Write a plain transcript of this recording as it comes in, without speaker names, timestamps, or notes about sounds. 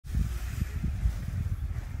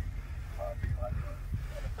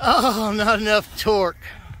Oh, not enough torque.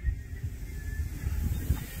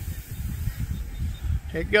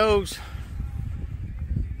 Here it goes.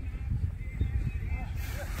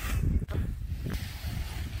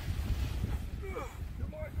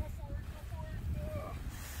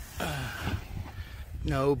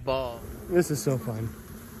 No ball. This is so fun.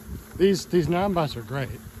 These Ninebots are great.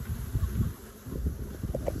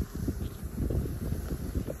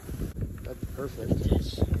 That's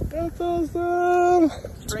perfect. That's awesome.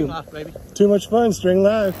 String lock, baby. Too much fun, string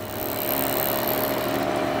live.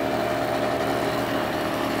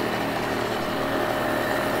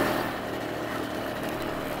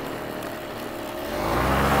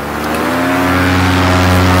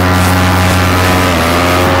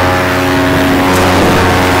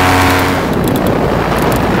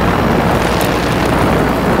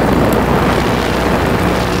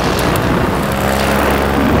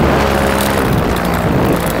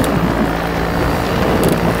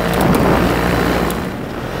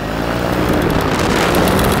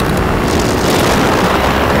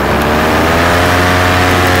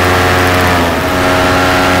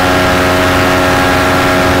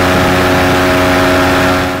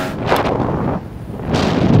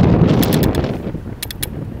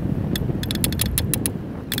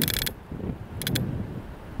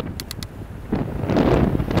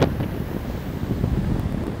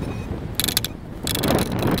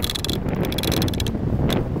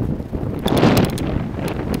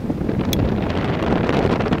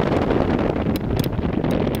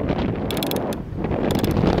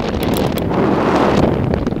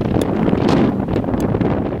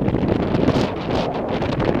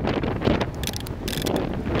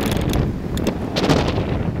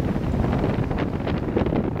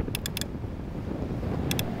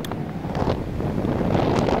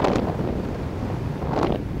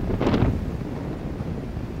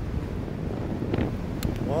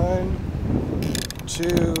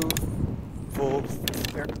 Two, full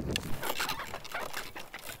air.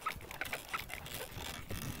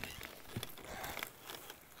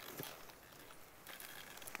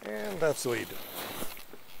 And that's the way you do it.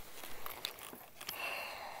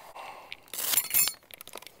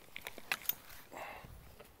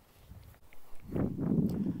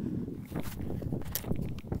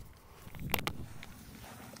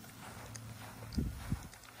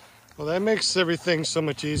 Well, that makes everything so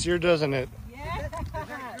much easier, doesn't it? Yeah. Did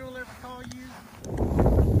that girl ever call you?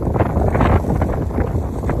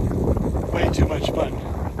 Way too much fun.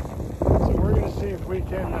 So we're going to see if we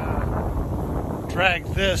can drag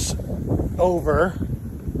this over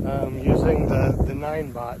using the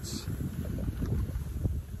Ninebots.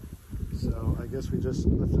 So I guess we just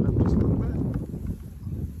lift it up just a little bit.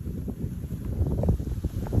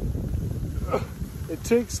 It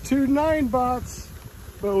takes 2 Ninebots.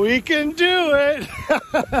 But we can do it!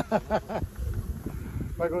 Am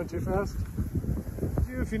I going too fast?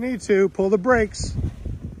 If you need to, pull the brakes.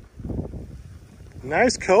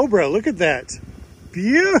 Nice Cobra, look at that.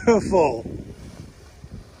 Beautiful!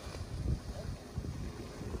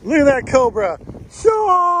 Look at that Cobra!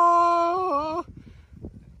 Shaw!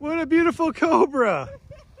 What a beautiful Cobra!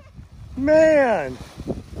 Man!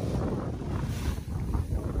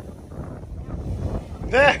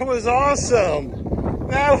 That was awesome!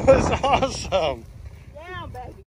 That was awesome!